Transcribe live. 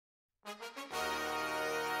How's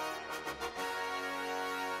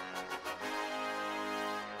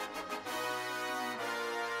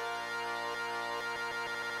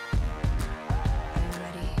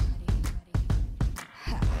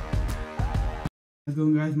it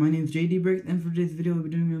going, guys? My name is JD Bricks, and for today's video, we'll be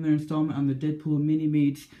doing another installment on the Deadpool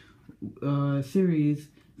Minimates series.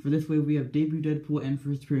 For this wave, we have debut Deadpool and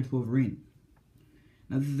first appearance Wolverine.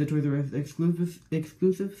 Now, this is a Toys R Us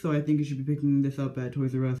exclusive, so I think you should be picking this up at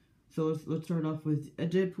Toys R Us. So let's start off with a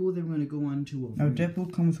Deadpool, then we're going to go on to Wolverine. Now,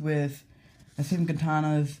 Deadpool comes with the same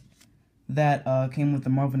katanas that came with the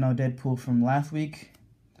Marvel Now Deadpool from last week.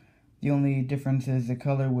 The only difference is the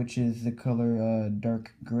color, which is the color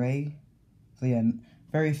dark gray. So yeah,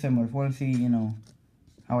 very similar. If you want to see, you know,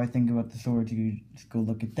 how I think about the swords, you just go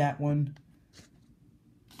look at that one.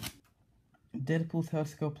 Deadpool's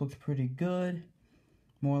health sculpt looks pretty good.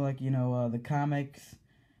 More like, you know, the comics.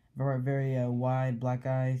 Very wide black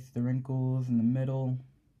eyes, the wrinkles in the middle.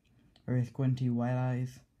 Very squinty white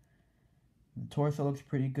eyes. The torso looks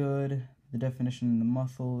pretty good. The definition in the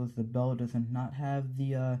muscles. The belt doesn't not have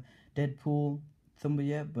the Deadpool symbol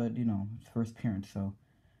yet, but, you know, it's first appearance, so.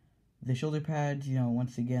 The shoulder pads, you know,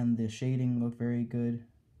 once again, the shading look very good.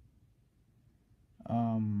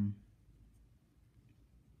 The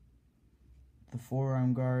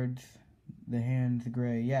forearm guards, the hands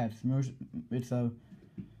gray. Yeah, it's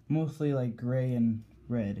mostly like gray and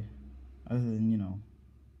red, other than, you know,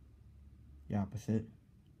 the opposite.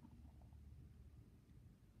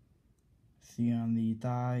 See on the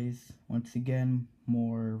thighs, once again,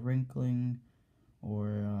 more wrinkling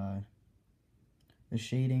or the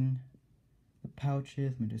shading. The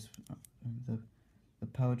pouches, let me just the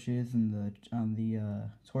pouches and on the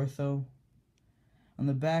torso. On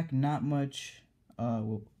the back, not much.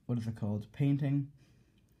 What is it called? Painting.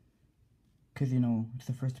 Because, you know, it's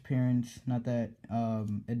the first appearance, not that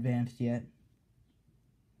advanced yet.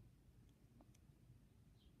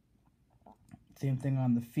 Same thing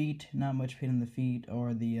on the feet. Not much paint on the feet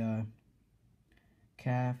or the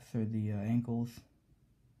calves or the ankles.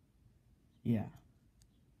 Yeah.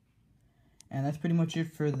 And that's pretty much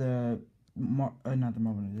it for the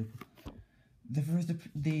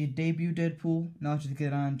the debut Deadpool. Now let's just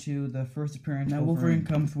get on to the first appearance. Now Wolverine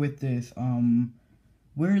comes with this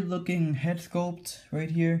weird looking head sculpt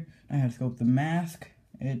right here. Not head sculpt, the mask.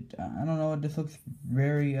 I don't know, this looks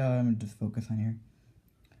very let me just focus on here.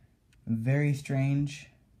 Very strange.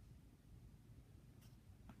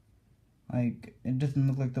 Like, it doesn't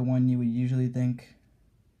look like the one you would usually think.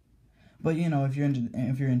 But, you know, if you're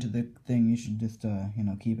into the thing, you should just you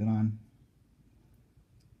know, keep it on.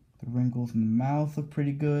 The wrinkles in the mouth look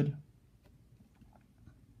pretty good.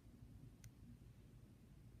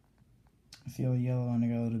 See all the yellow, and I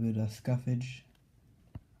got a little bit of scuffage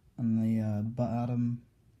on the bottom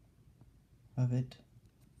of it.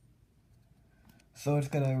 So it's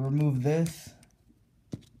gotta remove this.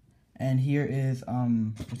 And here is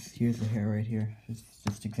here's the hair right here.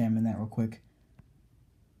 Just examine that real quick.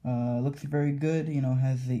 Looks very good, you know,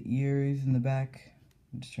 has the ears in the back.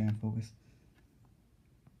 I'm just trying to focus.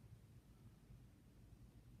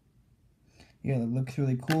 Yeah, it looks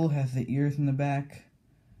really cool, has the ears in the back.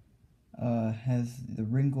 Has the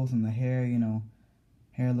wrinkles in the hair, you know,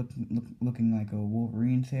 hair looking like a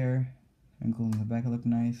Wolverine's hair. Wrinkles in the back look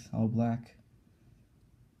nice, all black.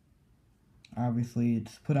 Obviously,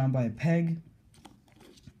 it's put on by a peg.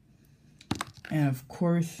 And of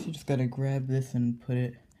course, you just gotta grab this and put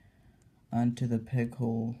it onto the peg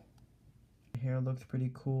hole. The hair looks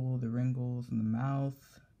pretty cool, the wrinkles in the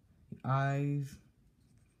mouth, the eyes,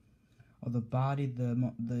 the body,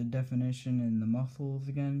 the definition and the muscles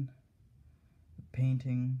again. The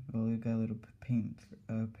painting, well, we got a little paint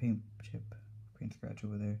scratch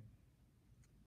over there.